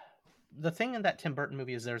in that Tim Burton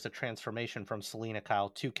movie is there's a transformation from Selina Kyle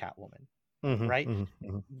to Catwoman. Right?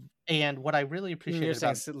 And what I really appreciate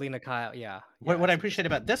about Selina Kyle, what I appreciate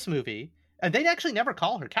about this movie, and they actually never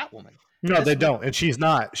call her Catwoman. No, they don't, and she's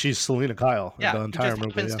not. She's Selina Kyle. Yeah, the entire movie.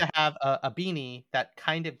 Happens to have a beanie that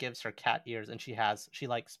kind of gives her cat ears, and she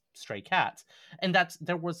likes stray cats, and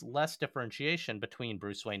there was less differentiation between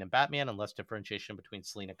Bruce Wayne and Batman, and less differentiation between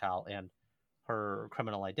Selina Kyle and her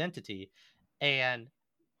criminal identity, and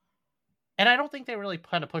I don't think they really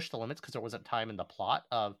kind of pushed the limits because there wasn't time in the plot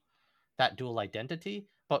of that dual identity.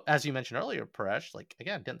 But as you mentioned earlier, Paresh, like,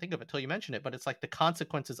 again, didn't think of it till you mentioned it, but it's like the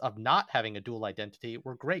consequences of not having a dual identity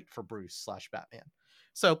were great for Bruce/Batman.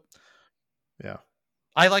 So, yeah,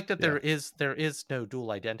 I like that there is no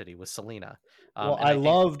dual identity with Selina. Well, I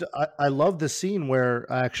loved the scene where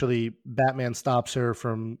actually Batman stops her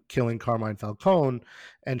from killing Carmine Falcone,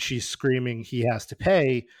 and she's screaming he has to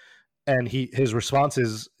pay, and his response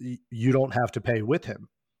is, "You don't have to pay with him."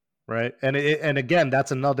 Right. And again,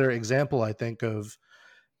 that's another example, I think, of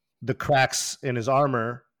the cracks in his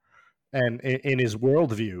armor and in his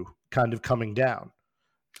worldview kind of coming down.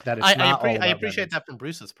 That it's I appreciate that from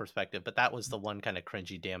Bruce's perspective, but that was the one kind of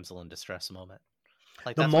cringy damsel in distress moment.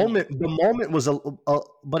 Like, the moment was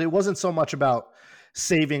but it wasn't so much about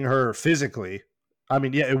saving her physically. I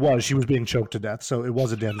mean, yeah, it was. She was being choked to death, so it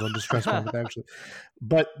was a damsel in distress moment, actually.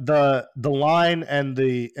 But the line and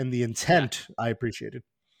the intent, I appreciated.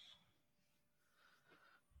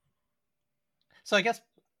 So I guess,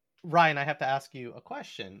 Ryan, I have to ask you a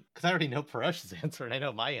question, because I already know Paresh's answer and I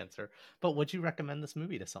know my answer. But would you recommend this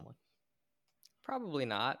movie to someone? Probably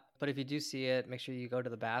not. But if you do see it, make sure you go to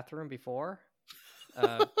the bathroom before.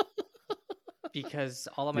 Because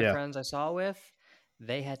all of my friends I saw with,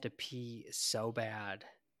 they had to pee so bad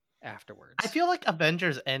afterwards. I feel like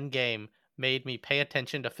Avengers Endgame made me pay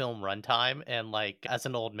attention to film runtime and, like, as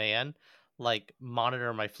an old man, like,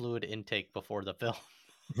 monitor my fluid intake before the film.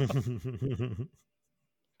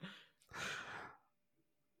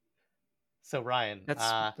 So Ryan,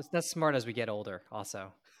 that's smart as we get older.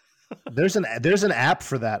 Also, there's an app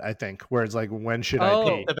for that, I think, where it's like, when should I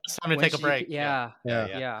pee? The best time to take a break. Yeah.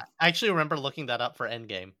 I actually remember looking that up for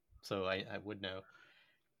Endgame, so I would know.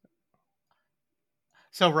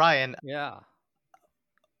 So Ryan,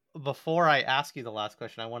 before I ask you the last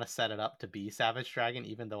question, I want to set it up to be Savage Dragon,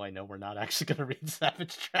 even though I know we're not actually going to read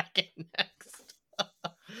Savage Dragon next.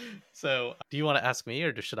 So, do you want to ask me,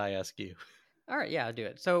 or should I ask you? All right, yeah, I'll do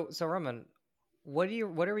it. So Roman, what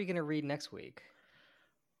are we going to read next week?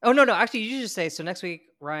 Oh, no. Actually, you just say, so next week,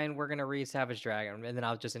 Ryan, we're going to read Savage Dragon, and then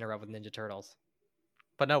I'll just interrupt with Ninja Turtles.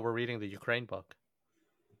 But no, we're reading the Ukraine book.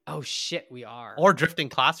 Oh, shit, we are. Or Drifting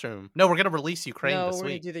Classroom. No, we're going to release Ukraine this week. No, we're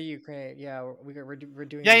going to do the Ukraine. Yeah, we're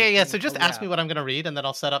doing Yeah. So just ask me what I'm going to read, and then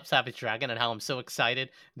I'll set up Savage Dragon and how I'm so excited.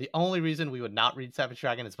 The only reason we would not read Savage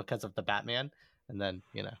Dragon is because of the Batman. And then,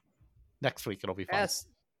 next week it'll be fun. Yes.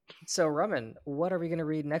 So, Roman, what are we going to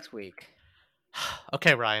read next week?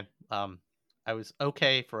 Okay, Ryan. I was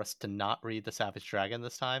okay for us to not read the Savage Dragon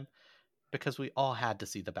this time because we all had to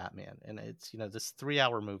see the Batman. And it's, this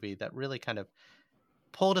 3-hour movie that really kind of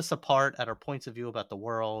pulled us apart at our points of view about the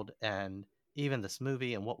world and even this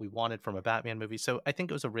movie and what we wanted from a Batman movie. So I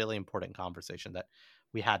think it was a really important conversation that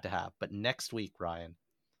we had to have. But next week, Ryan,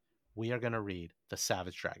 we are going to read The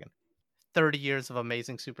Savage Dragon. 30 years of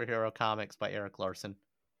amazing superhero comics by Erik Larson.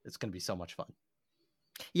 It's going to be so much fun.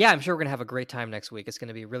 Yeah, I'm sure we're going to have a great time next week. It's going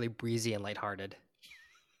to be really breezy and lighthearted.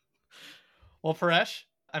 Well, Paresh,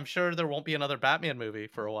 I'm sure there won't be another Batman movie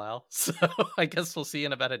for a while. So I guess we'll see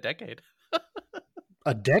in about a decade.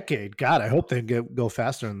 A decade? God, I hope they go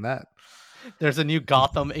faster than that. There's a new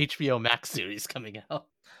Gotham HBO Max series coming out.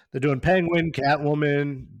 They're doing Penguin,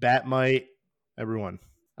 Catwoman, Batmite, everyone.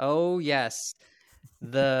 Oh, yes.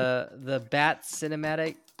 The Bat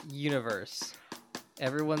Cinematic Universe.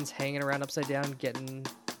 Everyone's hanging around upside down, getting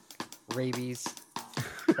rabies.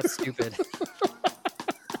 That's stupid.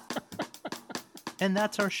 And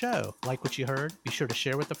that's our show. Like what you heard? Be sure to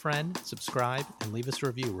share with a friend, subscribe, and leave us a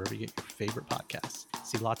review wherever you get your favorite podcasts.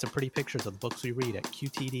 See lots of pretty pictures of the books we read at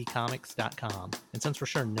qtdcomics.com. And since we're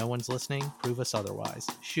sure no one's listening, prove us otherwise.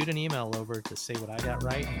 Shoot an email over to say what I got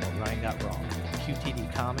right and what Ryan got wrong.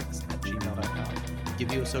 qtdcomics@gmail.com.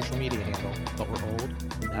 Give you a social media handle, but we're old,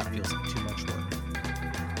 and that feels like too much work.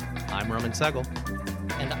 I'm Roman Segel.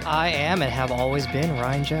 And I am and have always been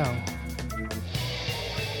Ryan Joe.